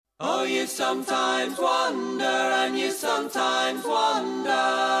Oh, you sometimes wonder, and you sometimes wonder.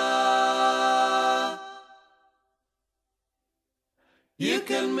 You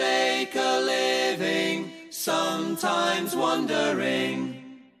can make a living sometimes wondering.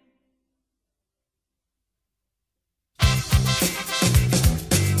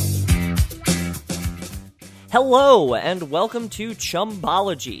 Hello, and welcome to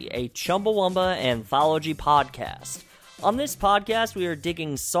Chumbology, a Chumbawamba anthology podcast. On this podcast, we are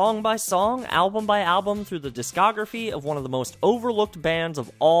digging song by song, album by album, through the discography of one of the most overlooked bands of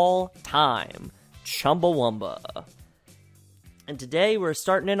all time, Chumbawamba. And today, we're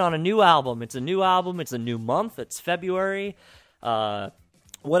starting in on a new album. It's a new album, it's a new month, it's February. What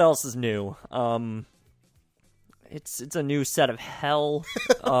else is new? It's a new set of hell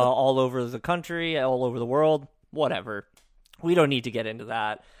all over the country, all over the world, whatever. We don't need to get into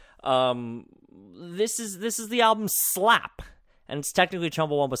that. This is the album Slap, and it's technically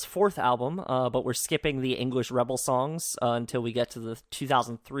Chumbawamba's fourth album, but we're skipping the English Rebel songs until we get to the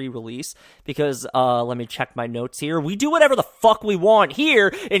 2003 release, because, let me check my notes here, we do whatever the fuck we want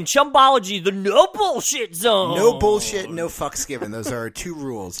here in Chumbology, the no bullshit zone! No bullshit, no fucks given. Those are our two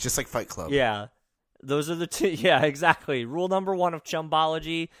rules, just like Fight Club. Yeah. Those are the two, yeah, exactly. Rule number 1 of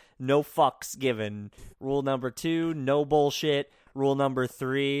Chumbology, no fucks given. Rule number 2, no bullshit. Rule number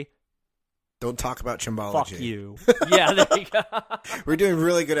 3, don't talk about Chumbology. fuck you. Yeah, there you go. We're doing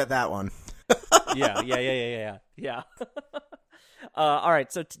really good at that one. Yeah. All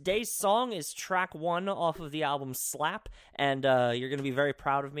right, so today's song is track 1 off of the album Slap, and you're going to be very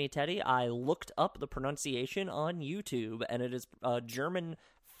proud of me, Teddy. I looked up the pronunciation on YouTube, and it is German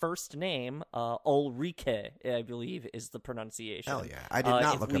first name, Ulrike, I believe, is the pronunciation. Hell yeah. I did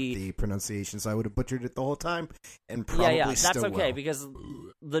not look up the pronunciation, so I would have butchered it the whole time, and probably that's still okay, will. Because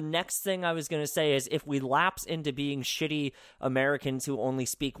the next thing I was going to say is if we lapse into being shitty Americans who only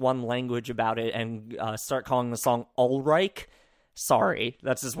speak one language about it and start calling the song Ulrike, sorry,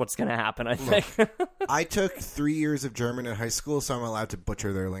 that's just what's going to happen, I think. I took 3 years of German in high school, so I'm allowed to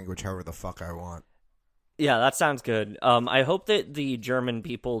butcher their language however the fuck I want. Yeah, that sounds good. I hope that the German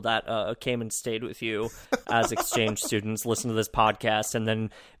people that came and stayed with you as exchange students listen to this podcast and then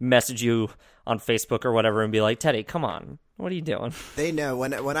message you on Facebook or whatever and be like, Teddy, come on. What are you doing? They know.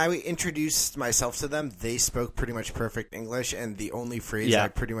 When I introduced myself to them, they spoke pretty much perfect English, and the only phrase I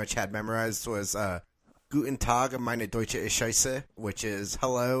pretty much had memorized was Guten Tag, meine Deutsche ist scheiße, which is,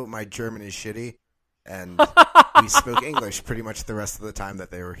 hello, my German is shitty. And we spoke English pretty much the rest of the time that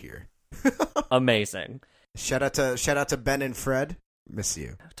they were here. Amazing. Shout out to Ben and Fred. Miss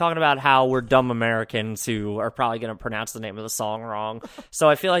you. Talking about how we're dumb Americans who are probably going to pronounce the name of the song wrong. So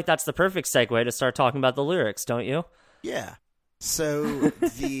I feel like that's the perfect segue to start talking about the lyrics, don't you? Yeah. So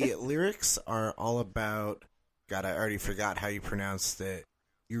the lyrics are all about, God, I already forgot how you pronounced it.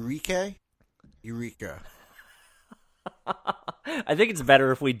 Eureka? Eureka. I think it's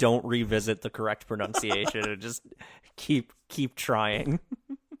better if we don't revisit the correct pronunciation and just keep trying.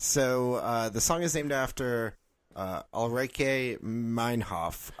 So the song is named after Ulrike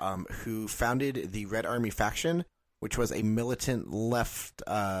Meinhof, who founded the Red Army faction, which was a militant left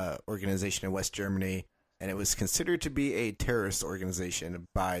organization in West Germany, and it was considered to be a terrorist organization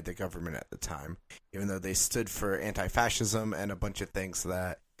by the government at the time, even though they stood for anti-fascism and a bunch of things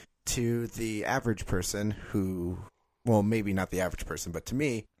that, to the average person who, well, maybe not the average person, but to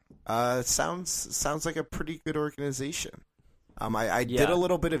me, sounds like a pretty good organization. I did a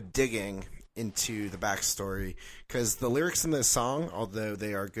little bit of digging into the backstory, because the lyrics in this song, although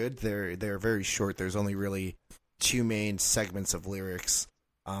they are good, they're very short. There's only really 2 main segments of lyrics.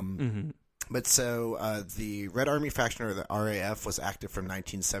 But so the Red Army faction, or the RAF, was active from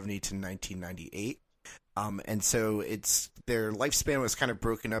 1970 to 1998. And so their lifespan was kind of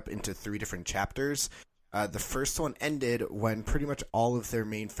broken up into 3 different chapters. The first one ended when pretty much all of their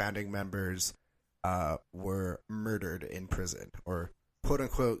main founding members were murdered in prison, or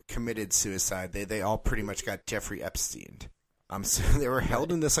quote-unquote committed suicide. They all pretty much got Jeffrey Epstein'd. So they were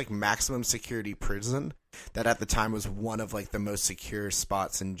held in this like maximum security prison that at the time was one of like the most secure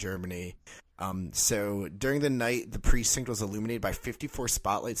spots in Germany. So during the night, the precinct was illuminated by 54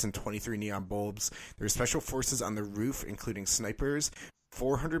 spotlights and 23 neon bulbs. There were special forces on the roof, including snipers,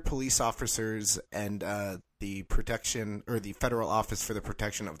 400 police officers, and the Federal Office for the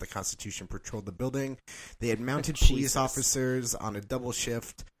Protection of the Constitution patrolled the building. They had mounted police officers on a double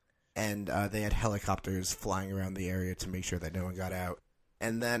shift, and they had helicopters flying around the area to make sure that no one got out.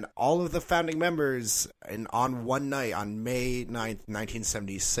 And then all of the founding members, on one night, on May 9th,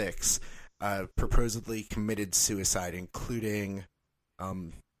 1976, purportedly committed suicide, including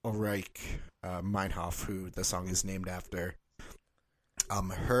Ulrike Meinhof, who the song is named after.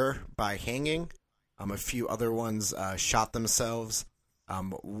 Her by Hanging. A few other ones shot themselves.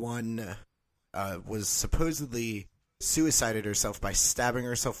 One was supposedly suicided herself by stabbing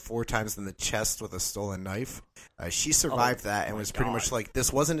herself 4 times in the chest with a stolen knife. She survived that and was pretty much like,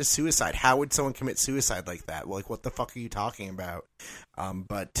 this wasn't a suicide. How would someone commit suicide like that? Well, like, what the fuck are you talking about?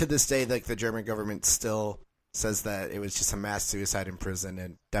 But to this day, like, the German government still says that it was just a mass suicide in prison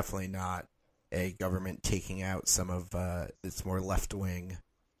and definitely not a government taking out some of its more left-wing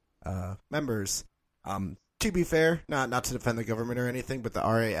members. To be fair, not to defend the government or anything, but the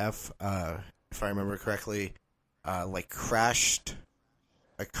RAF, if I remember correctly, like crashed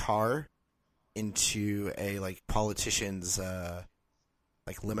a car into a like politician's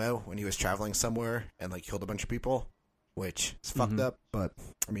like limo when he was traveling somewhere and like killed a bunch of people, which is fucked up. But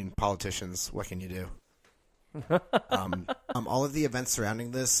I mean, politicians, what can you do? All of the events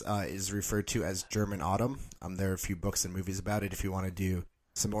surrounding this is referred to as German Autumn. There are a few books and movies about it if you want to do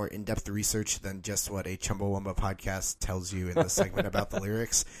some more in-depth research than just what a Chumbawamba podcast tells you in the segment about the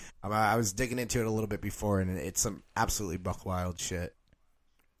lyrics. I was digging into it a little bit before, and it's some absolutely buck wild shit.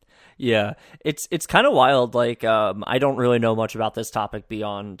 Yeah, it's kind of wild. Like, I don't really know much about this topic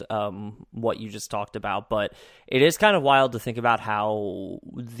beyond what you just talked about, but it is kind of wild to think about how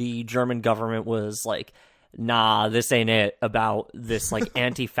the German government was like, nah, this ain't it, about this like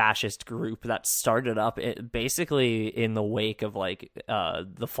anti-fascist group that started up basically in the wake of like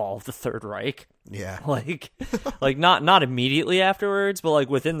the fall of the Third Reich. Yeah, like not immediately afterwards, but like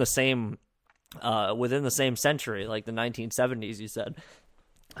within the same century, like the 1970s. You said.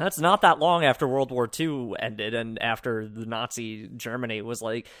 That's not that long after World War II ended and after the Nazi Germany was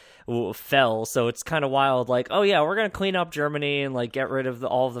like fell. So it's kind of wild. Like, oh yeah, we're going to clean up Germany and like get rid of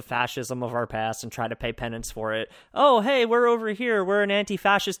all of the fascism of our past and try to pay penance for it. Oh, hey, we're over here. We're an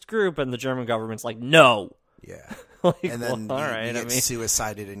anti-fascist group. And the German government's like, no. Yeah. Like, and then well, you get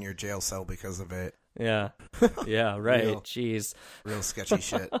suicided in your jail cell because of it. Yeah. Yeah, right. Jeez. Real sketchy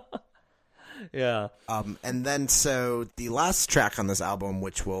shit. Yeah. And then so the last track on this album,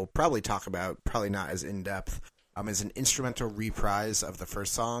 which we'll probably talk about, probably not as in depth, is an instrumental reprise of the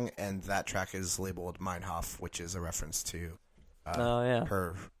first song, and that track is labeled Meinhof, which is a reference to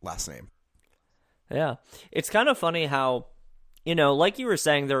her last name. Yeah. It's kind of funny how, you know, like you were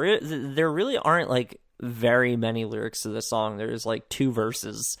saying, there really aren't like very many lyrics to this song. There's like 2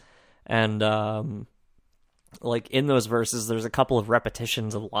 verses, and like in those verses there's a couple of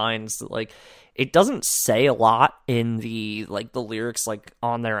repetitions of lines that like it doesn't say a lot in the like the lyrics like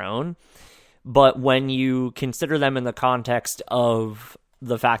on their own, but when you consider them in the context of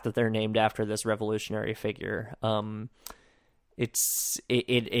the fact that they're named after this revolutionary figure,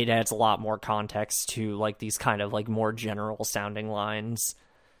 it adds a lot more context to like these kind of like more general sounding lines.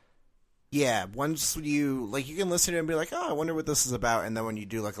 Yeah, once you can listen to it and be like, oh, I wonder what this is about, and then when you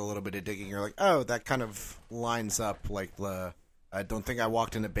do like a little bit of digging, you're like, oh, that kind of lines up like the I don't think I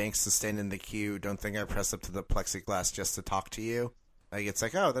walked into banks to stand in the queue, don't think I pressed up to the plexiglass just to talk to you. Like, it's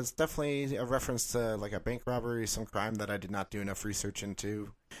like, oh, that's definitely a reference to like a bank robbery, some crime that I did not do enough research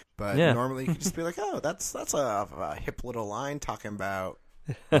into. But normally you could just be like, oh, that's a hip little line talking about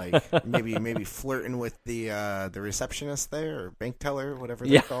like maybe flirting with the receptionist there or bank teller, whatever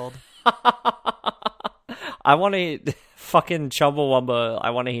they're called. I want to fucking Chumbawamba. I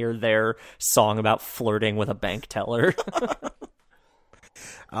want to hear their song about flirting with a bank teller.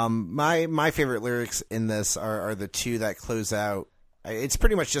 My favorite lyrics in this are the 2 that close out. It's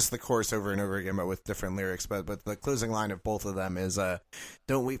pretty much just the chorus over and over again, but with different lyrics. But the closing line of both of them is,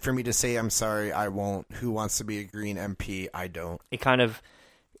 "Don't wait for me to say I'm sorry, I won't. Who wants to be a green MP? I don't." It kind of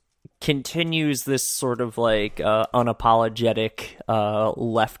continues this sort of like unapologetic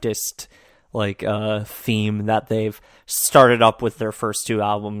leftist like theme that they've started up with their first 2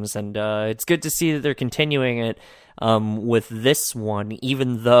 albums, and it's good to see that they're continuing it with this one,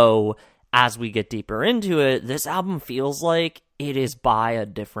 even though as we get deeper into it, this album feels like it is by a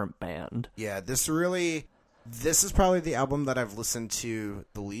different band. Yeah, this is probably the album that I've listened to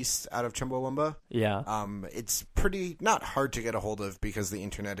the least out of Chumbawamba. Yeah. It's pretty not hard to get a hold of because the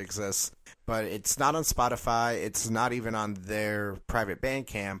internet exists, but it's not on Spotify. It's not even on their private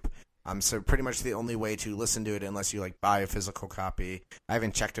Bandcamp. So pretty much the only way to listen to it, unless you like buy a physical copy, I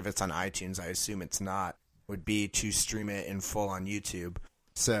haven't checked if it's on iTunes. I assume it's not. Would be to stream it in full on YouTube.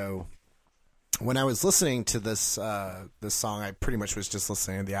 So when I was listening to this song, I pretty much was just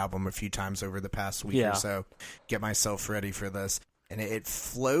listening to the album a few times over the past week or so, get myself ready for this, and it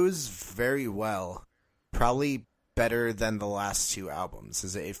flows very well. Probably better than the last 2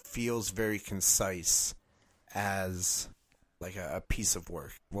 albums. It feels very concise as like a piece of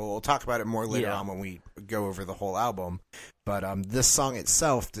work. We'll talk about it more later on when we go over the whole album. But this song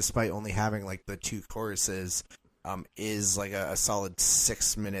itself, despite only having like the 2 choruses, is like a solid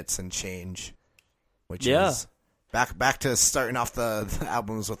 6 minutes and change, which is back to starting off the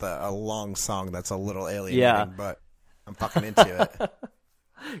albums with a long song that's a little alienating, but I'm fucking into it.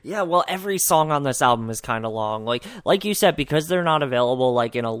 Yeah, well, every song on this album is kind of long. Like you said, because they're not available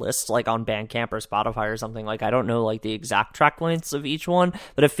like in a list, like on Bandcamp or Spotify or something. Like, I don't know like the exact track lengths of each one,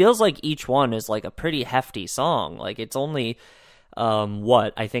 but it feels like each one is like a pretty hefty song. Like, it's only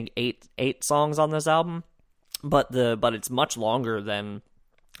I think eight songs on this album, but it's much longer than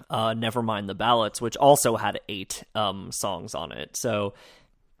Nevermind the Ballads, which also had 8 songs on it. So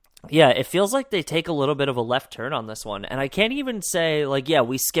yeah, it feels like they take a little bit of a left turn on this one. And I can't even say, like, yeah,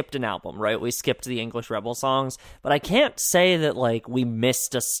 we skipped an album, right? We skipped the English Rebel songs. But I can't say that, like, we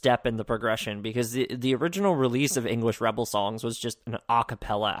missed a step in the progression, because the original release of English Rebel songs was just an a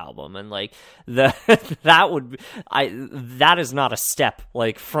cappella album. And, like, that is not a step,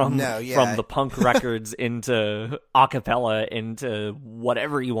 like, from the punk records into a cappella into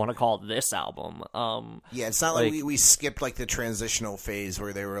whatever you want to call this album. Yeah, it's not like we skipped, like, the transitional phase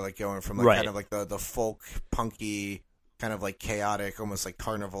where they were, like, going from like kind of like the folk punky kind of like chaotic, almost like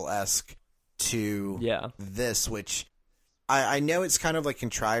Carnival-esque to this, which I know it's kind of like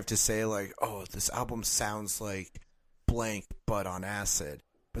contrived to say like, oh, this album sounds like blank but on acid,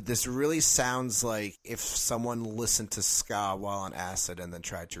 but this really sounds like if someone listened to ska while on acid and then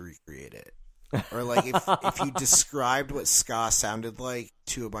tried to recreate it. Or like if you described what ska sounded like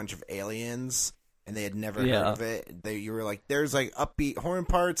to a bunch of aliens and they had never heard of it, you were like, there's like upbeat horn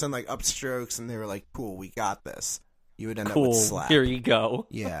parts and like upstrokes, and they were like, cool, we got this. You would end up with Slap. Here you go.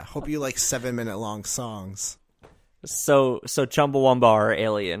 Yeah, hope you like 7-minute long songs. So Chumbawamba are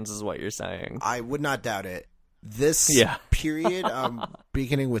aliens is what you're saying. I would not doubt it. This period,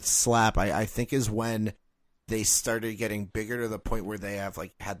 beginning with Slap, I think is when they started getting bigger to the point where they have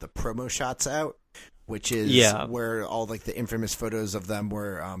like had the promo shots out, which is where all like the infamous photos of them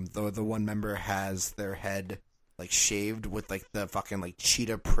where the one member has their head like shaved with like the fucking like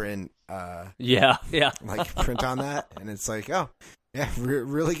cheetah print like print on that, and it's like, oh yeah,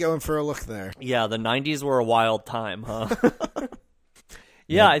 really going for a look there. Yeah, the 90s were a wild time, huh?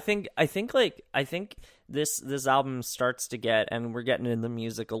 I think this album starts to get, and we're getting in the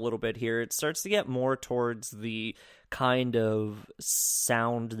music a little bit here, it starts to get more towards the kind of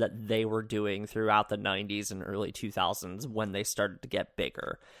sound that they were doing throughout the 90s and early 2000s when they started to get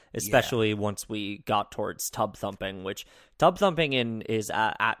bigger, especially once we got towards Tub Thumping, which Tub Thumping is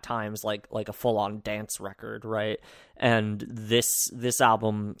at times like a full-on dance record, right? And this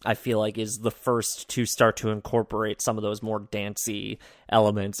album, I feel like, is the first to start to incorporate some of those more dancey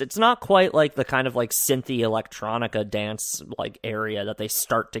elements. It's not quite like the kind of like synthy electronica dance like area that they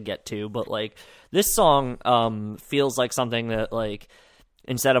start to get to, but like this song feels like something that like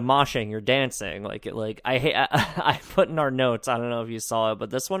instead of moshing, you're dancing. I put in our notes, I don't know if you saw it, but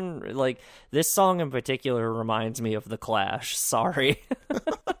this one, like this song in particular reminds me of The Clash. Sorry.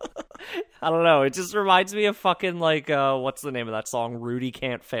 I don't know. It just reminds me of fucking like what's the name of that song? Rudy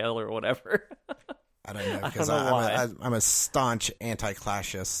Can't Fail or whatever. I don't know, because I'm a staunch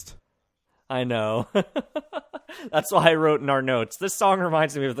anti-clashist. I know. That's why I wrote in our notes, this song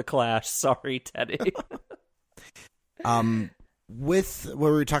reminds me of The Clash. Sorry, Teddy. With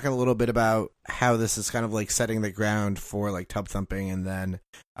where we were talking a little bit about how this is kind of like setting the ground for like Tub Thumping, and then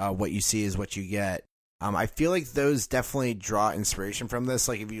what you see is what you get. I feel like those definitely draw inspiration from this.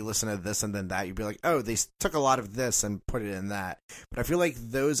 Like if you listen to this and then that, you'd be like, oh, they took a lot of this and put it in that. But I feel like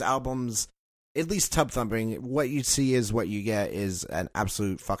those albums, at least Tub Thumping, what you see is what you get is an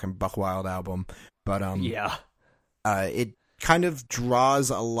absolute fucking buck wild album. But it kind of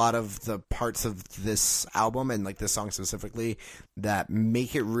draws a lot of the parts of this album and like this song specifically that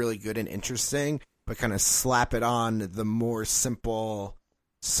make it really good and interesting, but kind of slap it on the more simple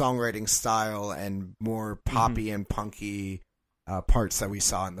songwriting style and more poppy and punky parts that we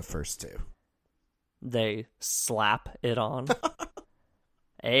saw in the first two. They slap it on.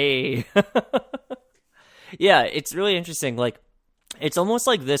 Hey. Yeah, it's really interesting. Like, it's almost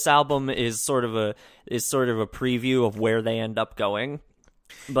like this album is sort of a preview of where they end up going,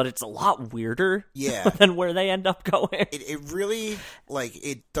 but it's a lot weirder than where they end up going. It really, like,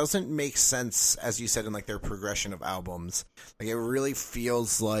 it doesn't make sense, as you said, in like their progression of albums. Like, it really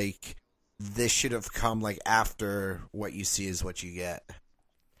feels like this should have come like after What You See Is What You Get.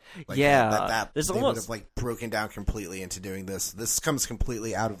 Like, that they would have like broken down completely into doing this. This comes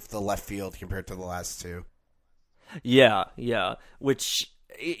completely out of the left field compared to the last two. Yeah, which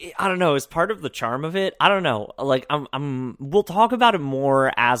I don't know, it's part of the charm of it. I don't know. Like we'll talk about it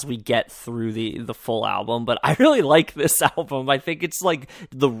more as we get through the full album, but I really like this album. I think it's like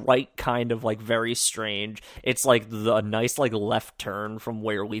the right kind of like very strange. It's like a nice like left turn from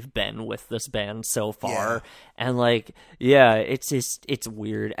where we've been with this band so far. Yeah. And like, yeah, it's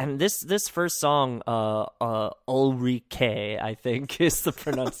weird. And this first song, Ulrike, I think is the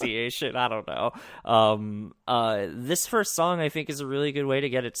pronunciation. I don't know. This first song I think is a really good way to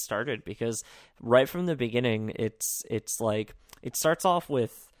get it started, because right from the beginning it's like it starts off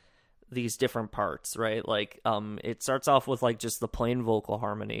with these different parts, right? Like it starts off with like just the plain vocal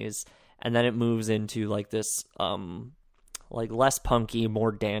harmonies, and then it moves into like this like less punky,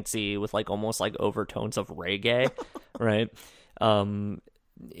 more dancey with like almost like overtones of reggae, right?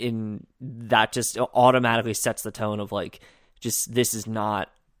 In that just automatically sets the tone of like, just this is not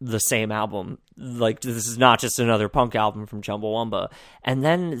the same album. Like, this is not just another punk album from Chumbawamba. And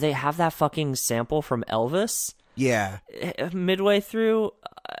then they have that fucking sample from Elvis Yeah. midway through,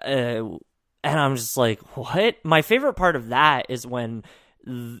 and I'm just like, what? My favorite part of that is when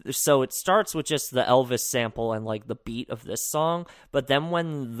so it starts with just the Elvis sample and like the beat of this song, but then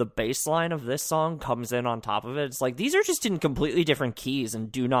when the bass line of this song comes in on top of it, it's like these are just in completely different keys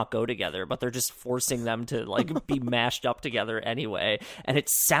and do not go together, but they're just forcing them to like be mashed up together anyway. And it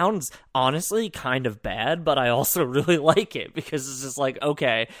sounds honestly kind of bad, but I also really like it, because it's just like,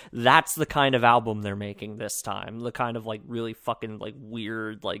 okay, that's the kind of album they're making this time, the kind of like really fucking like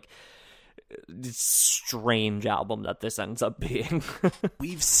weird, like strange album that this ends up being.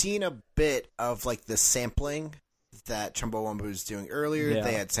 We've seen a bit of like the sampling that Chumbawamba was doing earlier. Yeah.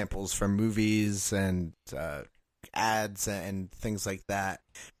 They had samples from movies and ads and things like that.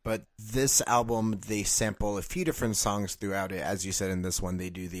 But this album, they sample a few different songs throughout it. As you said, in this one, they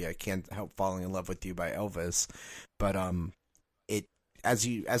do the "I Can't Help Falling in Love with You" by Elvis. But it, as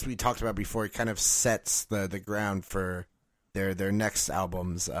we talked about before, it kind of sets the ground for their next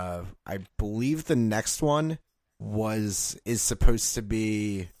albums. I believe the next one is supposed to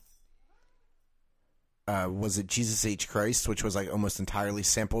be was it Jesus H. Christ, which was like almost entirely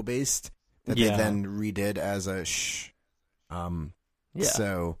sample based, that they then redid as a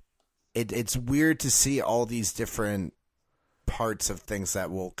So it's weird to see all these different parts of things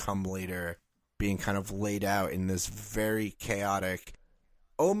that will come later being kind of laid out in this very chaotic,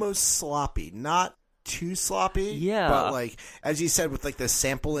 almost sloppy, not too sloppy, but like, as you said, with like the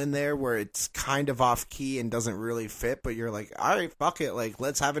sample in there where it's kind of off key and doesn't really fit, but you're like, all right, fuck it, like,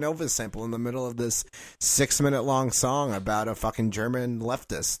 let's have an Elvis sample in the middle of this 6-minute long song about a fucking German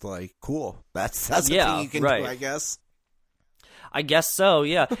leftist. Like, cool, that's the thing you can do, I guess. I guess so,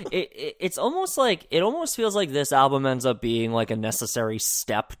 yeah. It's almost like, it almost feels like this album ends up being like a necessary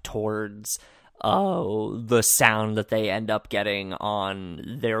step towards the sound that they end up getting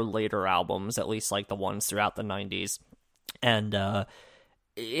on their later albums, at least like the ones throughout the 90s. And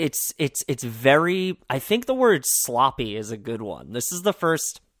it's very, I think the word sloppy is a good one. This is the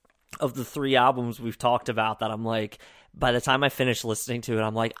first of the 3 albums we've talked about that I'm like, by the time I finished listening to it,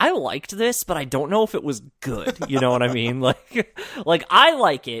 I'm like, I liked this, but I don't know if it was good. You know what I mean? Like I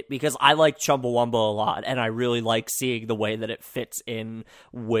like it because I like Chumbawamba a lot, and I really like seeing the way that it fits in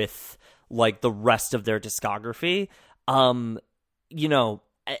with like the rest of their discography. You know,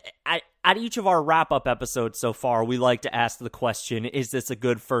 at each of our wrap-up episodes so far, we like to ask the question, is this a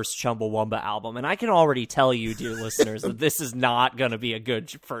good first Chumbawamba album? And I can already tell you, dear listeners, that this is not going to be a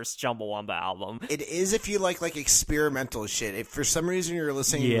good first Chumbawamba album. It is if you like experimental shit. If for some reason you're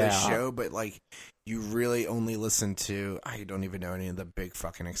listening to this show, but like you really only listen to, I don't even know any of the big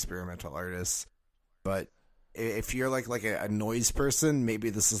fucking experimental artists, but if you're like a noise person, maybe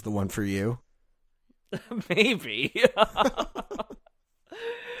this is the one for you. Maybe.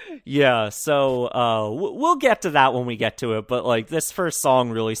 Yeah, so we'll get to that when we get to it, but like this first song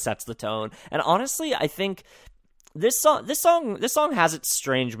really sets the tone. And honestly, I think this song has its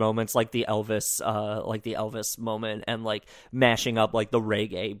strange moments, like the Elvis moment, and like mashing up like the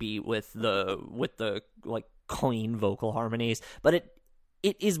reggae beat with the like clean vocal harmonies, but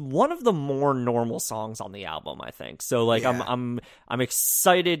it is one of the more normal songs on the album, I think. So like I'm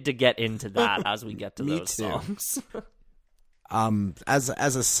excited to get into that as we get to those songs. As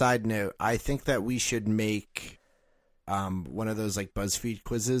a side note, I think that we should make one of those like BuzzFeed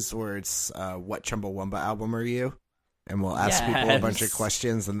quizzes where it's what Chumbawamba album are you? And we'll ask people a bunch of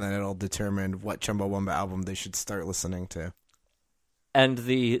questions, and then it'll determine what Chumbawamba album they should start listening to. And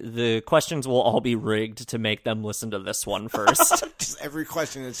the questions will all be rigged to make them listen to this one first. Just every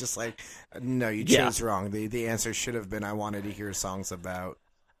question is just like, no, you chose wrong. The answer should have been, I wanted to hear songs about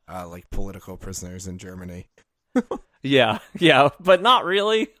like political prisoners in Germany. Yeah, but not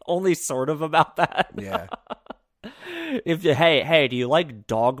really. Only sort of about that. Yeah. If you, hey, do you like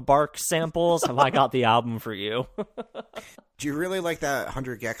dog bark samples? Have I got the album for you? Do you really like that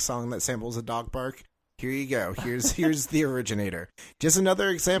 100 gex song that samples a dog bark? Here you go. Here's the originator. Just another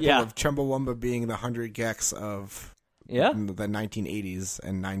example of Chumbawamba being the 100 gex of the 1980s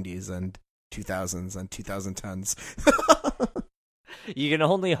and 90s and 2000s and 2010s. You can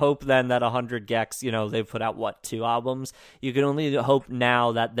only hope then that 100 gex, they've put out, 2 albums? You can only hope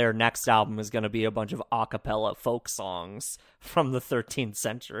now that their next album is going to be a bunch of a cappella folk songs from the 13th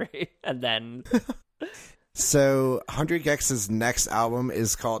century. And then... So, 100 gex's next album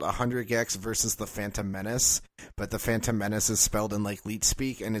is called 100 gex versus the Phantom Menace, but the Phantom Menace is spelled in, leet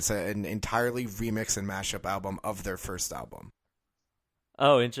speak, and it's an entirely remix and mashup album of their first album.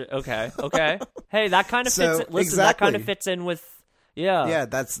 Oh, okay. Hey, that kind of fits... Listen, exactly. That kind of fits in with... Yeah. Yeah,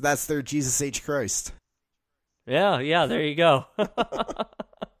 that's their Jesus H. Christ. Yeah, there you go.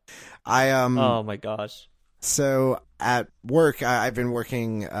 Oh my gosh. So at work, I've been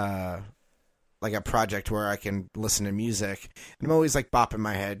working a project where I can listen to music, and I'm always bopping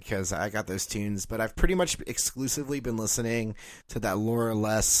my head because I got those tunes. But I've pretty much exclusively been listening to that Laura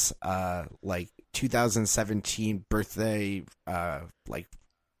Less 2017 birthday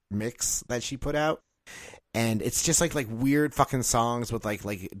mix that she put out. And it's just like weird fucking songs with like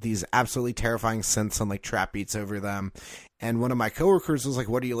these absolutely terrifying synths and trap beats over them. And one of my coworkers was like,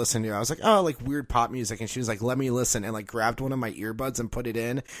 "What are you listening to?" I was like, "Oh, weird pop music." And she was like, "Let me listen," and grabbed one of my earbuds and put it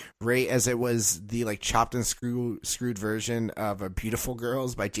in right as it was the chopped and screwed version of "Beautiful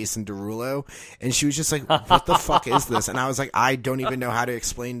Girls" by Jason Derulo. And she was just like, "What the fuck is this?" And I was like, "I don't even know how to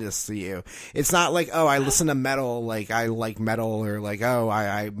explain this to you. It's not like, oh, I listen to metal, I like metal, or oh,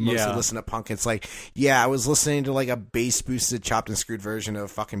 I mostly listen to punk." It's I was listening to a bass boosted chopped and screwed version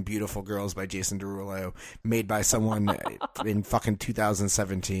of fucking "Beautiful Girls" by Jason Derulo, made by someone in fucking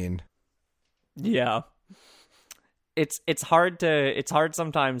 2017. Yeah. It's hard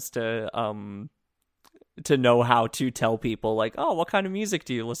sometimes to know how to tell people oh, what kind of music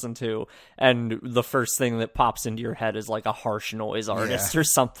do you listen to? And the first thing that pops into your head is a harsh noise artist or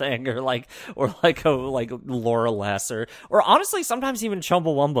something, or a Laura Less, or honestly sometimes even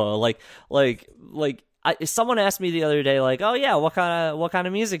Chumbawamba. Someone asked me the other day, "Oh yeah, what kind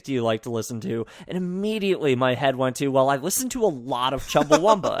of music do you like to listen to?" And immediately my head went to, "Well, I listen to a lot of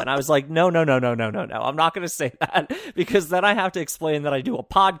Chumbawamba." And I was like, no, I'm not going to say that, because then I have to explain that I do a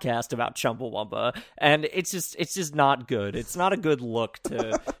podcast about Chumbawamba, and it's just not good. It's not a good look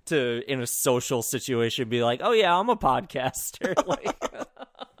to in a social situation be like, "Oh yeah, I'm a podcaster."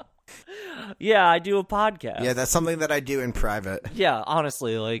 Yeah, I do a podcast. Yeah, that's something that I do in private. Yeah,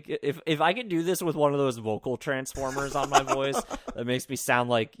 honestly, if I could do this with one of those vocal transformers on my voice that makes me sound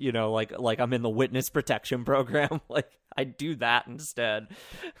like I'm in the witness protection program, I'd do that instead.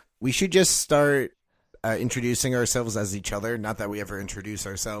 We should just start introducing ourselves as each other. Not that we ever introduce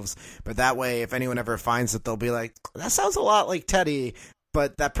ourselves, but that way, if anyone ever finds it, they'll be like, "That sounds a lot like Teddy."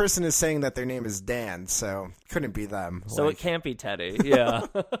 But that person is saying that their name is Dan, so couldn't be them. So it can't be Teddy, yeah.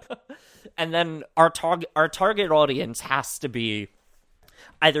 And then our target audience has to be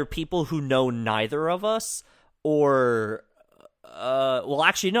either people who know neither of us, or well,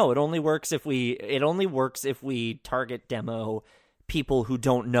 actually, no. It only works if we target demo people who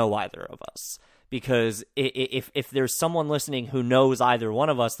don't know either of us. Because if there's someone listening who knows either one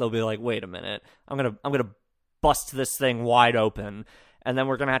of us, they'll be like, "Wait a minute, I'm gonna bust this thing wide open." And then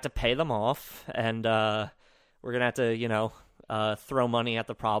we're going to have to pay them off, and we're going to have to, throw money at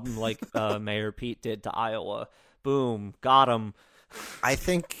the problem like Mayor Pete did to Iowa. Boom, got him. I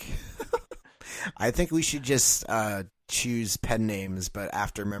think we should just choose pen names, but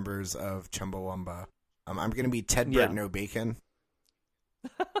after members of Chumbawamba. I'm going to be Ted Burt No Bacon.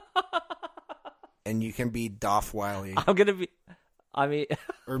 And you can be Doff Wiley. Or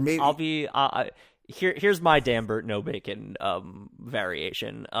maybe I'll be... Here's my Dan Burt No Bacon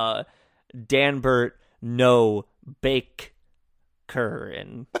variation. Dan Burt No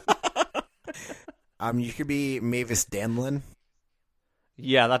Bake-Currin. You could be Mavis Danlin.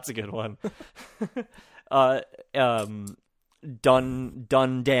 Yeah, that's a good one. Dun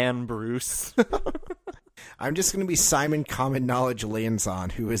Dan Bruce. I'm just going to be Simon Common Knowledge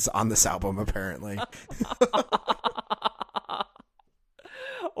Lanzon, who is on this album, apparently.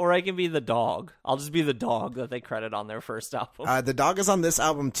 Or I can be the dog. I'll just be the dog that they credit on their first album. The dog is on this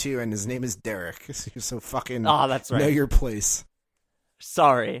album, too, and his name is Derek. So fucking that's right. Know your place.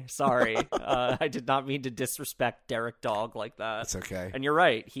 Sorry. I did not mean to disrespect Derek Dog like that. It's okay. And you're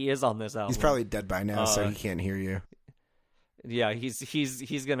right. He is on this album. He's probably dead by now, so he can't hear you. Yeah,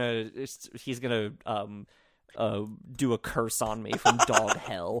 he's gonna do a curse on me from dog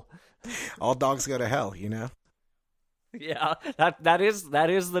hell. All dogs go to hell, you know? Yeah, that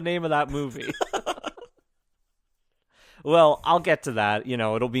is the name of that movie. Well, I'll get to that. You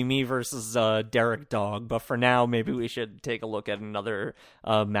know, it'll be me versus Derek Dog. But for now, maybe we should take a look at another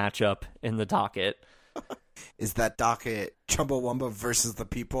matchup in the docket. Is that docket Chumbawamba versus the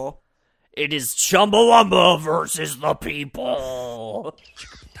people? It is Chumbawamba versus the people.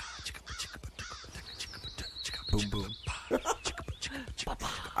 Boom, boom.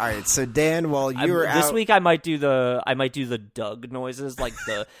 All right, so Dan, while you were out this week, I might do the Doug noises, like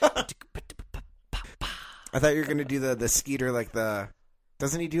the. I thought you were gonna do the Skeeter, like the.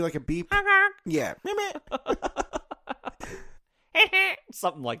 Doesn't he do like a beep? Yeah.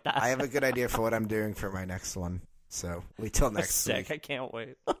 Something like that. I have a good idea for what I'm doing for my next one. So wait till next Sick. week. I can't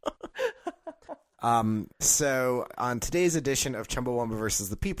wait. So on today's edition of Chumbawamba versus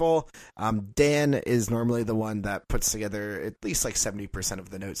the People, Dan is normally the one that puts together at least like 70% of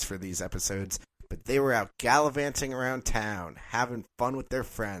the notes for these episodes. But they were out gallivanting around town, having fun with their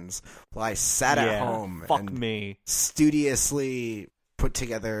friends, while I sat at home and studiously put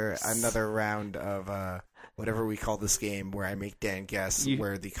together another round of whatever we call this game, where I make Dan guess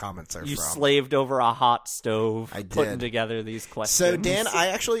where the comments are from. You slaved over a hot stove, I did. putting together these questions. So, Dan,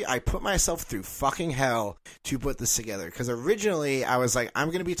 I put myself through fucking hell to put this together. Because originally, I was like, I'm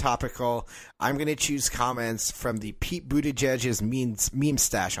going to be topical. I'm going to choose comments from the Pete Buttigieg's meme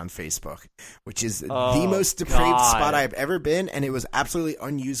stash on Facebook, which is the most depraved spot I've ever been. And it was absolutely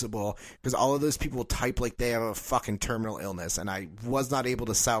unusable because all of those people type like they have a fucking terminal illness. And I was not able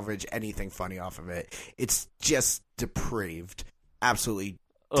to salvage anything funny off of it. It's just depraved, absolutely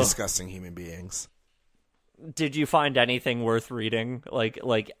disgusting human beings. Did you find anything worth reading? Like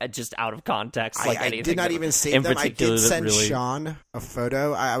just out of context? Like I anything did not even save them. I did send really... Sean a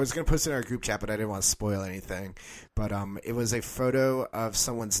photo. I was going to post it in our group chat, but I didn't want to spoil anything. But it was a photo of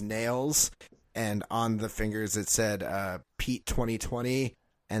someone's nails, and on the fingers it said Pete 2020,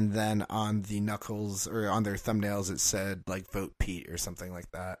 and then on the knuckles or on their thumbnails it said like vote Pete or something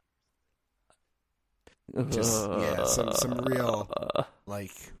like that. Just some real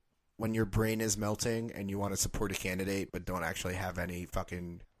like when your brain is melting and you want to support a candidate but don't actually have any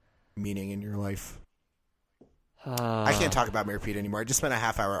fucking meaning in your life. I can't talk about Mayor Pete anymore. I just spent a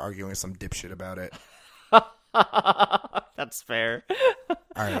half hour arguing with some dipshit about it. That's fair.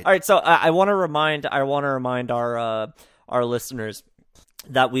 All right. So I want to remind our listeners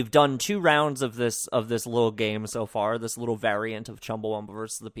that we've done 2 rounds of this little game so far, this little variant of Chumbawamba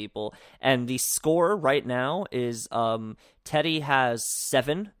versus the People, and the score right now is Teddy has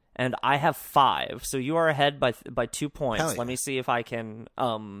 7 and I have 5, so you are ahead by 2 points. Yeah. Let me see if I can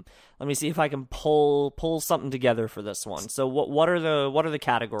pull something together for this one. So what are the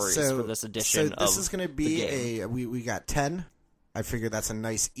categories for this edition? So this is going to be we got 10. I figure that's a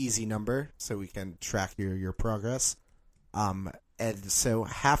nice easy number, so we can track your progress. And so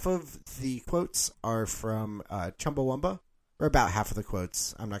half of the quotes are from Chumbawamba, or about half of the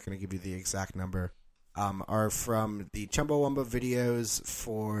quotes. I'm not going to give you the exact number. Are from the Chumbawamba videos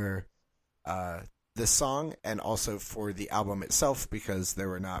for this song and also for the album itself, because there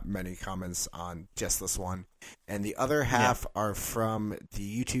were not many comments on just this one. And the other half are from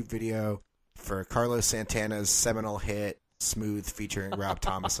the YouTube video for Carlos Santana's seminal hit "Smooth" featuring Rob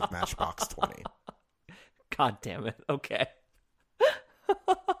Thomas of Matchbox 20. God damn it. Okay.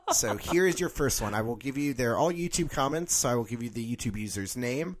 So here is your first one. I will give you, they're all YouTube comments, so I will give you the YouTube user's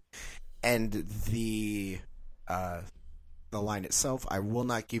name and the line itself. I will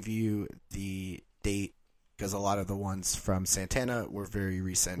not give you the date because a lot of the ones from Santana were very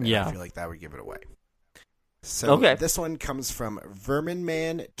recent, and I feel like that would give it away. So this one comes from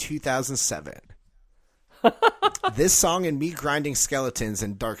Verminman 2007. This song and me grinding skeletons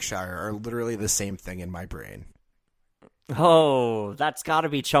in Darkshire are literally the same thing in my brain. Oh, that's got to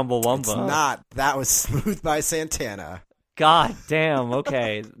be Chumbawamba. It's not. That was Smooth by Santana. God damn,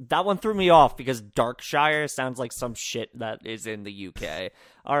 okay. That one threw me off because Darkshire sounds like some shit that is in the UK.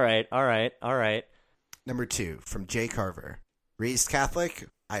 All right. Number 2, from Jay Carver. Raised Catholic,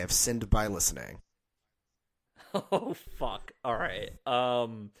 I have sinned by listening. Oh, fuck. All right.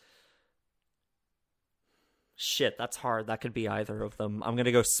 Shit, that's hard. That could be either of them. I'm going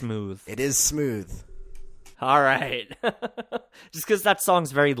to go Smooth. It is Smooth. All right. Just because that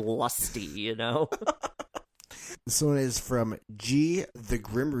song's very lusty, you know? This one is from G the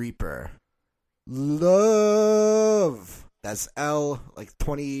Grim Reaper. Love. That's L, like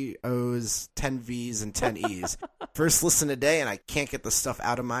 20 O's, 10 V's, and 10 E's. First listen today, and I can't get the stuff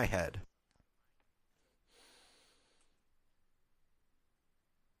out of my head.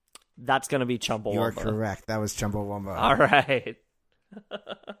 That's going to be Chumbawamba. You are correct. That was Chumbawamba. All right.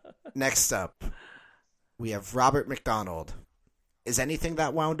 Next up, we have Robert McDonald. Is anything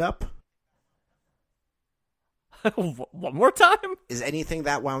that wound up? One more time? Is anything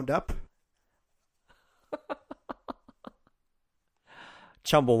that wound up?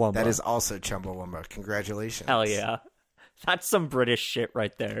 Chumbawamba. That is also Chumbawamba. Congratulations. Hell yeah. That's some British shit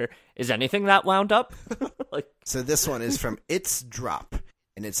right there. Is anything that wound up? So this one is from It's Drop.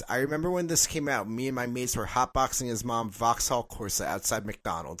 And it's, I remember when this came out, me and my mates were hotboxing his mom Vauxhall Corsa outside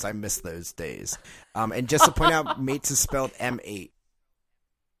McDonald's. I miss those days. And just to point out, mates is spelled M8.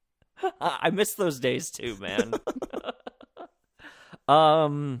 I miss those days too, man.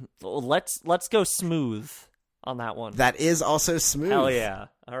 Let's go Smooth on that one. That is also Smooth. Hell yeah.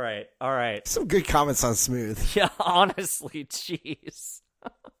 All right. Some good comments on Smooth. Yeah, honestly, jeez.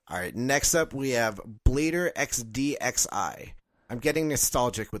 All right, next up we have Blader XDXI. I'm getting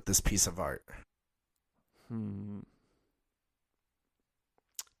nostalgic with this piece of art.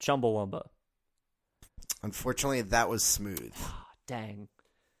 Chumbawamba. Unfortunately, that was Smooth. Dang.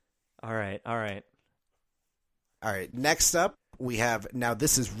 All right. All right, next up we have, now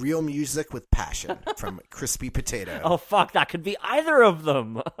this is Real Music with Passion from Crispy Potato. Oh, fuck, that could be either of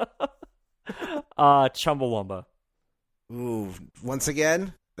them. Chumbawamba. Ooh, once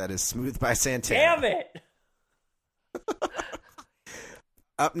again, that is Smooth by Santana. Damn it!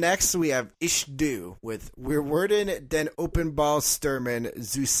 Up next, we have Ishdu with Wir werden den Opernball stürmen,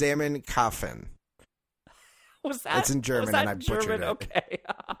 zusammen kaufen. Was that? It's in German, and I butchered German? it. Okay.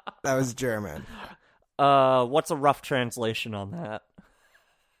 That was German. What's a rough translation on that?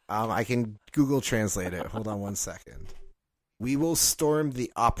 I can Google translate it. Hold on one second. We will storm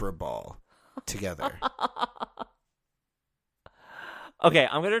the opera ball together. Okay,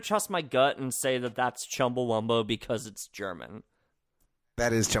 I'm going to trust my gut and say that that's Chumbawamba because it's German.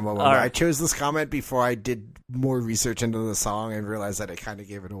 That is Chumbawamba. Right. I chose this comment before I did more research into the song and realized that it kind of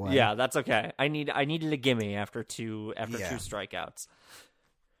gave it away. Yeah, that's okay. I needed a gimme after two strikeouts.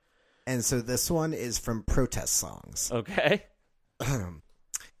 And so this one is from Protest Songs. Okay.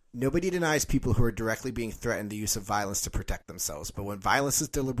 Nobody denies people who are directly being threatened the use of violence to protect themselves, but when violence is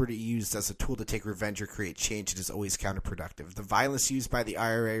deliberately used as a tool to take revenge or create change, it is always counterproductive. The violence used by the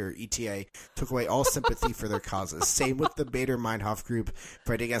IRA or ETA took away all sympathy for their causes. Same with the Baader-Meinhof group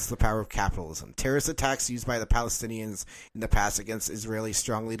fighting against the power of capitalism. Terrorist attacks used by the Palestinians in the past against Israelis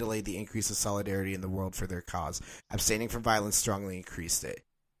strongly delayed the increase of solidarity in the world for their cause. Abstaining from violence strongly increased it.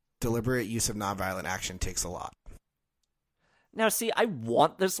 Deliberate use of nonviolent action takes a lot. Now, see, I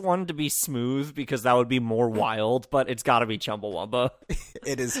want this one to be Smooth because that would be more wild, but it's got to be Chumbawamba.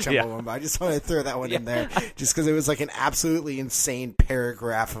 It is Chumbawamba. Yeah. I just want to throw that one in there just because it was like an absolutely insane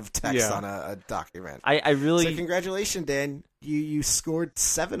paragraph of text on a document. I really... So congratulations, Dan. You scored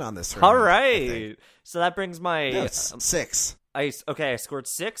 7 on this round. All right. So that brings my... No, it's 6. I scored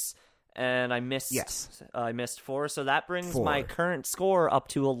 6. And I missed. Yes. I missed 4, so that brings 4. my current score up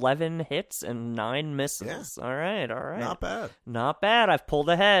to 11 hits and 9 misses. Yeah. All right. Not bad. I've pulled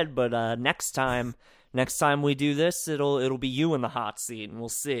ahead, but next time we do this, it'll be you in the hot seat, and we'll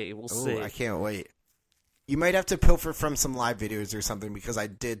see. I can't wait. You might have to pilfer from some live videos or something because I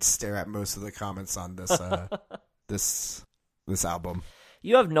did stare at most of the comments on this this album.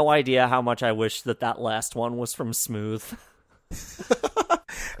 You have no idea how much I wish that last one was from Smooth.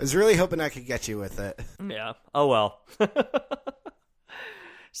 I was really hoping I could get you with it. Yeah. Oh, well.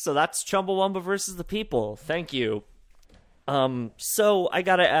 So that's Chumbawamba versus the People. Thank you. So I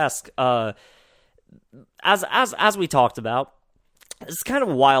gotta ask, as we talked about, it's kind of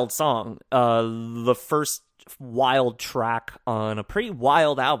a wild song. The first wild track on a pretty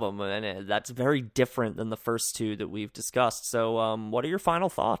wild album, and that's very different than the first 2 that we've discussed. So, what are your final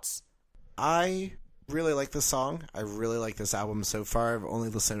thoughts? I really like this song. I really like this album so far. I've only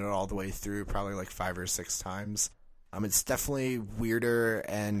listened to it all the way through probably like 5 or 6 times. It's definitely weirder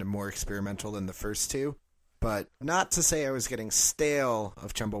and more experimental than the first 2, but not to say I was getting stale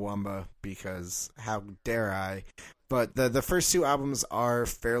of Chumbawamba because how dare I. But the first 2 albums are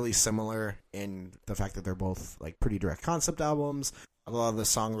fairly similar in the fact that they're both like pretty direct concept albums. A lot of the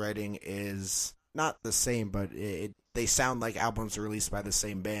songwriting is not the same, but they sound like albums released by the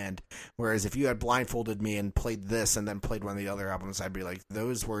same band. Whereas if you had blindfolded me and played this and then played one of the other albums, I'd be like,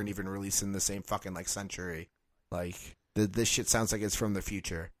 those weren't even released in the same fucking like century. Like this shit sounds like it's from the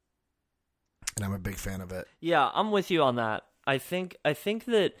future, and I'm a big fan of it. Yeah, I'm with you on that. I think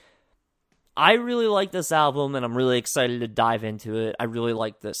that I really like this album, and I'm really excited to dive into it. I really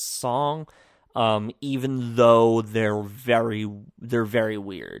like this song, even though they're very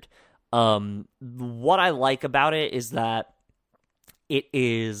weird. What I like about it is that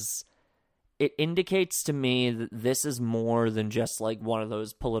it indicates to me that this is more than just like one of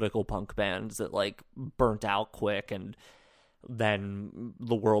those political punk bands that like burnt out quick and then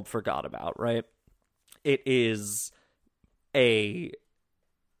the world forgot about, right? It is a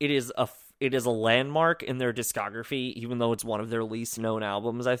landmark in their discography, even though it's one of their least known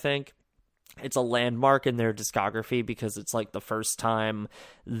albums, I think. It's a landmark in their discography because it's like the first time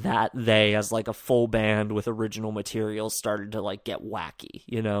that they, as like a full band with original material, started to like get wacky,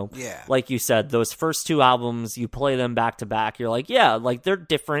 you know? Yeah. Like you said, those first two albums, you play them back to back, you're like, yeah, like they're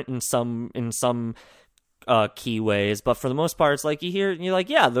different in some key ways, but for the most part, it's like you hear, and you're like,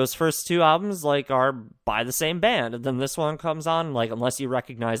 yeah, those first two albums like are by the same band, and then this one comes on, like, unless you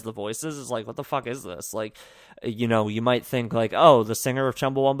recognize the voices, it's like, what the fuck is this? Like, you know, you might think like, oh, the singer of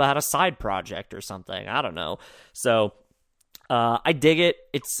Chumbawamba had a side project or something. I don't know. So I dig it.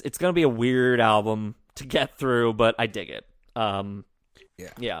 It's gonna be a weird album to get through, but I dig it.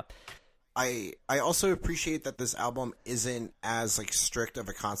 Yeah. I also appreciate that this album isn't as like strict of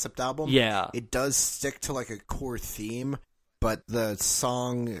a concept album. Yeah. It does stick to like a core theme, but the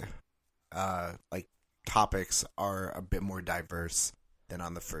song like topics are a bit more diverse than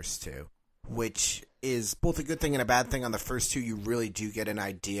on the first two, which is both a good thing and a bad thing. On the first two, you really do get an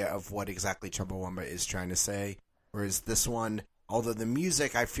idea of what exactly Chumbawamba is trying to say, whereas this one, although the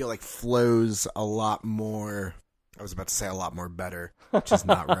music I feel like flows a lot more, I was about to say a lot more better, which is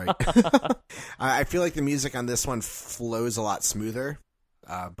not right. I feel like the music on this one flows a lot smoother,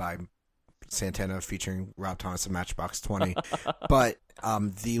 by Santana featuring Rob Thomas and Matchbox 20. But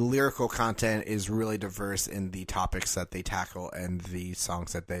the lyrical content is really diverse in the topics that they tackle and the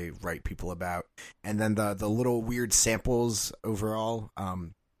songs that they write people about. And then the little weird samples overall,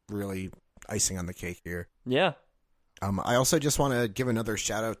 really icing on the cake here. Yeah. I also just want to give another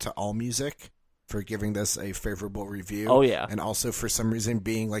shout out to AllMusic for giving this a favorable review. Oh, yeah. And also for some reason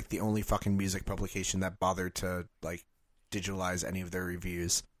being like the only fucking music publication that bothered to like digitalize any of their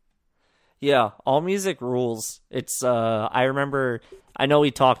reviews. Yeah, AllMusic rules. It's I remember, I know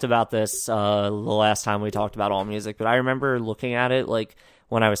we talked about this the last time we talked about AllMusic, but I remember looking at it like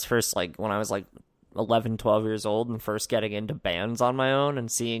when I was 11, 12 years old and first getting into bands on my own and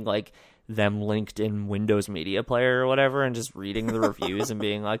seeing like them linked in Windows Media Player or whatever, and just reading the reviews and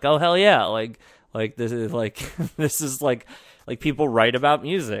being like, oh hell yeah, like this is like this is like people write about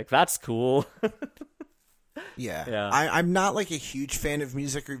music. That's cool. Yeah. I'm not like a huge fan of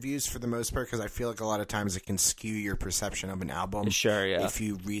music reviews for the most part because I feel like a lot of times it can skew your perception of an album. Sure, yeah. If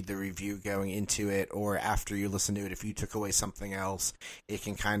you read the review going into it or after you listen to it, if you took away something else, it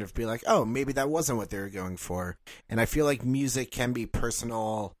can kind of be like, oh, maybe that wasn't what they were going for. And I feel like music can be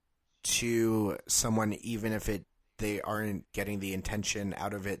personal to someone even if they aren't getting the intention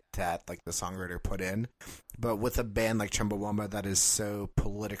out of it that like the songwriter put in. But with a band like Chumbawamba that is so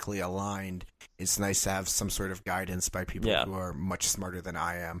politically aligned, it's nice to have some sort of guidance by people who are much smarter than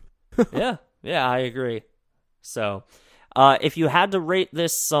I am. Yeah, I agree. So, if you had to rate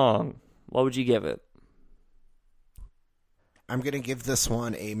this song, what would you give it? I'm going to give this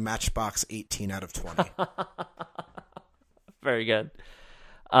one a Matchbox 18 out of 20. Very good.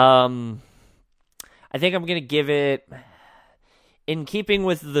 I think I'm going to give it, in keeping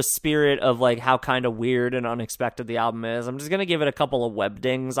with the spirit of like how kind of weird and unexpected the album is, I'm just going to give it a couple of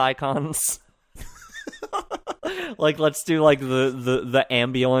Webdings icons. Like, let's do like the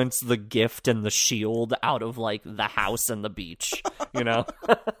ambulance, the gift, and the shield out of like the house and the beach, you know?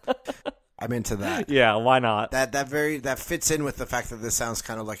 I'm into that. Yeah, why not? That fits in with the fact that this sounds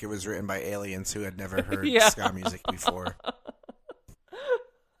kind of like it was written by aliens who had never heard ska music before.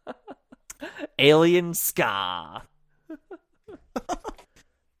 Alien ska.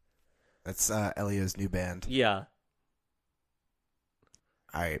 That's Elio's new band. Yeah.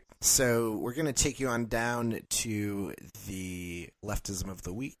 All right, so we're going to take you on down to the Leftism of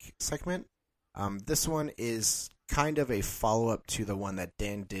the Week segment. This one is kind of a follow-up to the one that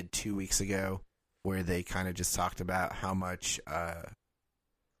Dan did 2 weeks ago, where they kind of just talked about how much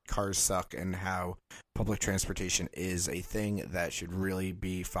cars suck and how public transportation is a thing that should really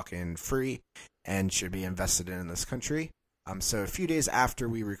be fucking free and should be invested in this country. So a few days after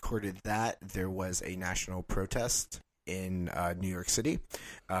we recorded that, there was a national protest in New York City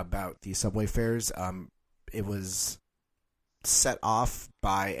about the subway fares. It was set off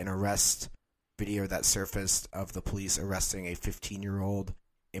by an arrest video that surfaced of the police arresting a 15-year-old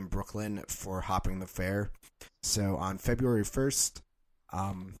in Brooklyn for hopping the fare. So on February 1st,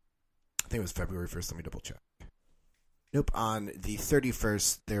 I think it was February 1st, let me double check. Nope, on the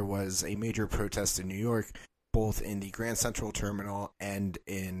 31st, there was a major protest in New York, both in the Grand Central Terminal and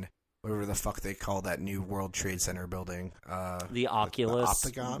in whatever the fuck they call that new World Trade Center building. The Oculus. The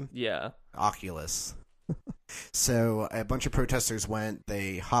Octagon? Yeah. Oculus. So a bunch of protesters went.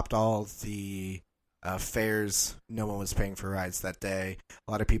 They hopped all the fares. No one was paying for rides that day.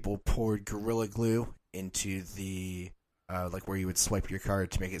 A lot of people poured Gorilla Glue into the like where you would swipe your card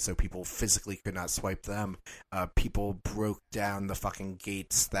to make it so people physically could not swipe them. People broke down the fucking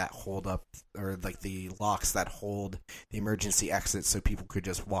gates that hold up, or like the locks that hold the emergency exits so people could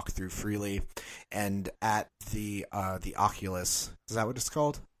just walk through freely. And at the Oculus, is that what it's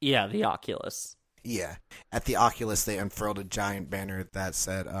called? Yeah, the Oculus. Yeah. At the Oculus, they unfurled a giant banner that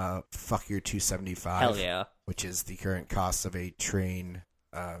said, fuck your $2.75. Hell yeah. Which is the current cost of a train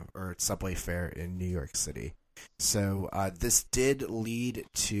or subway fare in New York City. So this did lead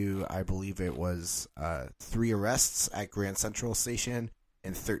to, I believe it was 3 arrests at Grand Central Station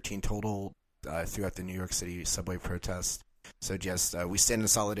and 13 total throughout the New York City subway protest. So just we stand in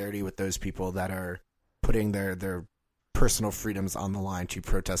solidarity with those people that are putting their personal freedoms on the line to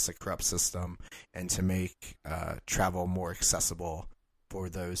protest the corrupt system and to make travel more accessible for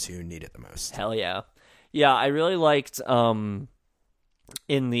those who need it the most. Hell yeah. Yeah, I really liked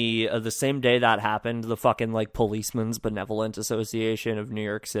in the same day that happened, the fucking like Policemen's Benevolent Association of New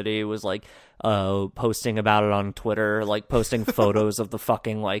York City was like posting about it on Twitter, like posting photos of the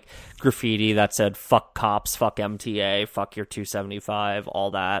fucking like graffiti that said fuck cops, fuck MTA, fuck your 275,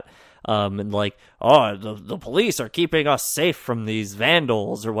 all that. And like, oh, the police are keeping us safe from these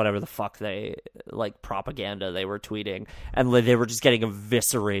vandals or whatever the fuck they like propaganda they were tweeting, and they were just getting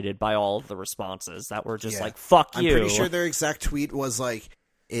eviscerated by all of the responses that were just like, fuck you. I'm pretty sure their exact tweet was like,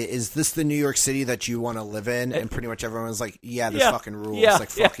 is this the New York City that you want to live in? And pretty much everyone was like, yeah, this fucking rules. Yeah, like,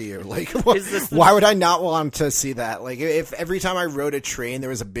 fuck you. Like, why would I not want to see that? Like, if every time I rode a train, there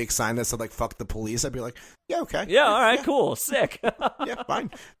was a big sign that said, like, fuck the police, I'd be like, yeah, okay. Yeah, all right, cool, sick. Yeah,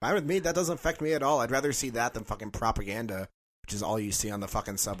 fine. Fine with me. That doesn't affect me at all. I'd rather see that than fucking propaganda, which is all you see on the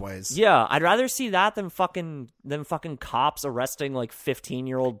fucking subways. Yeah, I'd rather see that than fucking cops arresting like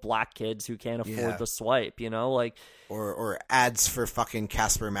 15-year-old black kids who can't afford the swipe, you know, like or ads for fucking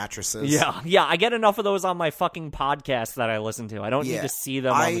Casper mattresses. Yeah, I get enough of those on my fucking podcast that I listen to. I don't need to see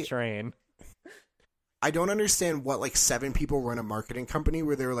them on the train. I don't understand what like 7 people run a marketing company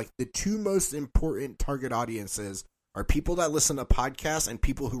where they're like the 2 most important target audiences are people that listen to podcasts and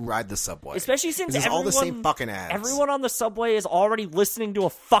people who ride the subway. Especially since it's all the same fucking ads. Everyone on the subway is already listening to a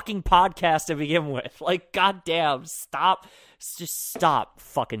fucking podcast to begin with. Like, goddamn, stop. Just stop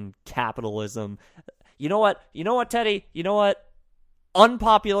fucking capitalism. You know what, Teddy? You know what?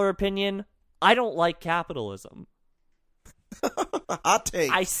 Unpopular opinion, I don't like capitalism. Hot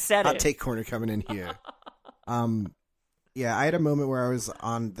take. I said Hot it. take corner coming in here. Yeah, I had a moment where I was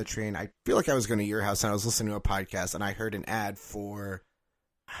on the train. I feel like I was going to your house and I was listening to a podcast and I heard an ad for,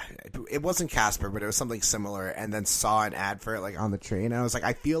 it wasn't Casper, but it was something similar, and then saw an ad for it like on the train. And I was like,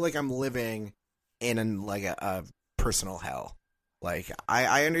 I feel like I'm living in like a personal hell. Like,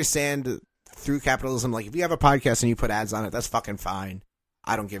 I understand through capitalism, like if you have a podcast and you put ads on it, that's fucking fine.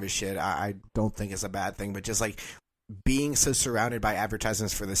 I don't give a shit. I don't think it's a bad thing, but just like being so surrounded by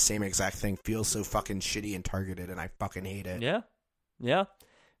advertisements for the same exact thing feels so fucking shitty and targeted, and I fucking hate it. Yeah.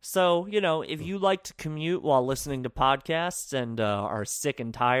 So, you know, if you like to commute while listening to podcasts and are sick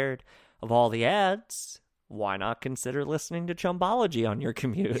and tired of all the ads, why not consider listening to Chumbology on your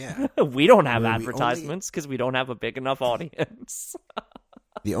commute? Yeah. We don't have advertisements because we don't have a big enough audience.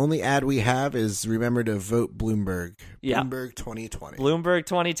 The only ad we have is remember to vote Bloomberg. Yeah. Bloomberg 2020. Bloomberg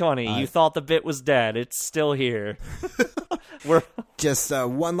 2020. You thought the bit was dead. It's still here. We're just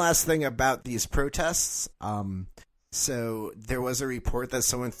one last thing about these protests. So there was a report that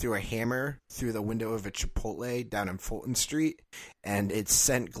someone threw a hammer through the window of a Chipotle down in Fulton Street, and it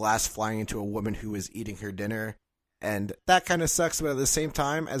sent glass flying into a woman who was eating her dinner. And that kind of sucks, but at the same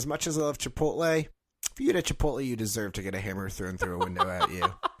time, as much as I love Chipotle, if you get a Chipotle, you deserve to get a hammer thrown through a window at you.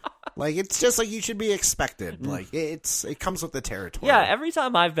 Like, it's just like you should be expected. Like, it comes with the territory. Yeah, every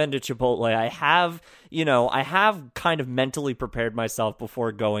time I've been to Chipotle, I have kind of mentally prepared myself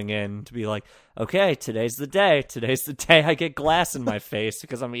before going in to be like, okay, today's the day. Today's the day I get glass in my face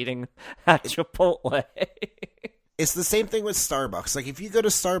because I'm eating at Chipotle. It's the same thing with Starbucks. Like, if you go to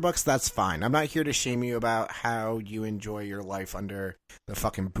Starbucks, that's fine. I'm not here to shame you about how you enjoy your life under the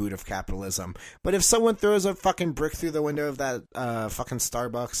fucking boot of capitalism. But if someone throws a fucking brick through the window of that fucking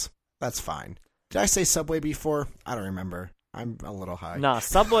Starbucks, that's fine. Did I say Subway before? I don't remember. I'm a little high. Nah,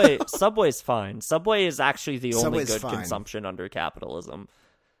 Subway's fine. Subway is actually the only Subway's good fine. Consumption under capitalism.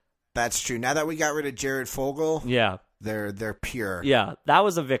 That's true. Now that we got rid of Jared Fogle, yeah, they're pure. Yeah, that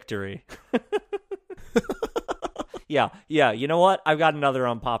was a victory. Yeah. You know what? I've got another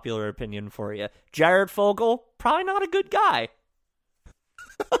unpopular opinion for you. Jared Fogle, probably not a good guy.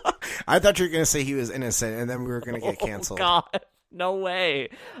 I thought you were going to say he was innocent, and then we were going to get canceled. Oh, God. No way.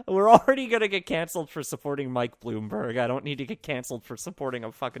 We're already going to get canceled for supporting Mike Bloomberg. I don't need to get canceled for supporting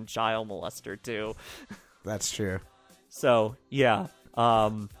a fucking child molester, too. That's true. So, yeah.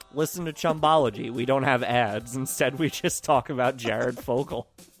 Listen to Chumbology. We don't have ads. Instead, we just talk about Jared Fogle.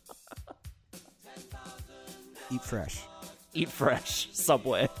 Eat fresh. Eat fresh.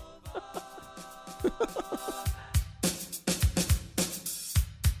 Subway.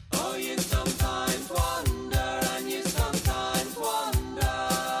 Oh, you sometimes wonder, and you sometimes wonder.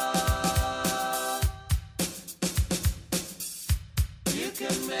 You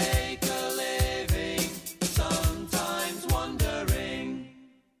can make a living, sometimes wondering.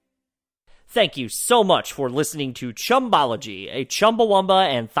 Thank you so much for listening to Chumbology, a Chumbawamba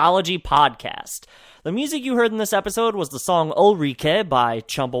anthology podcast. The music you heard in this episode was the song Ulrike by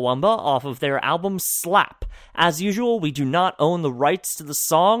Chumbawamba off of their album Slap. As usual, we do not own the rights to the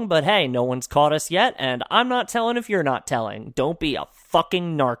song, but hey, no one's caught us yet, and I'm not telling if you're not telling. Don't be a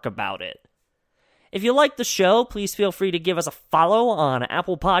fucking narc about it. If you like the show, please feel free to give us a follow on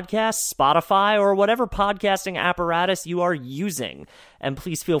Apple Podcasts, Spotify, or whatever podcasting apparatus you are using. And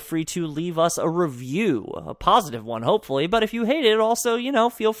please feel free to leave us a review, a positive one, hopefully. But if you hate it, also,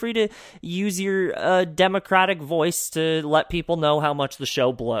 feel free to use your democratic voice to let people know how much the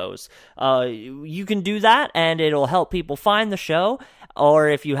show blows. You can do that, and it'll help people find the show. Or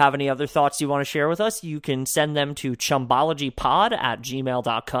if you have any other thoughts you want to share with us, you can send them to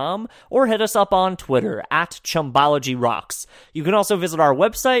chumbologypod@gmail.com or hit us up on Twitter @chumbologyrocks. You can also visit our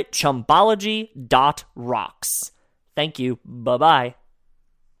website, chumbology.rocks. Thank you. Bye-bye.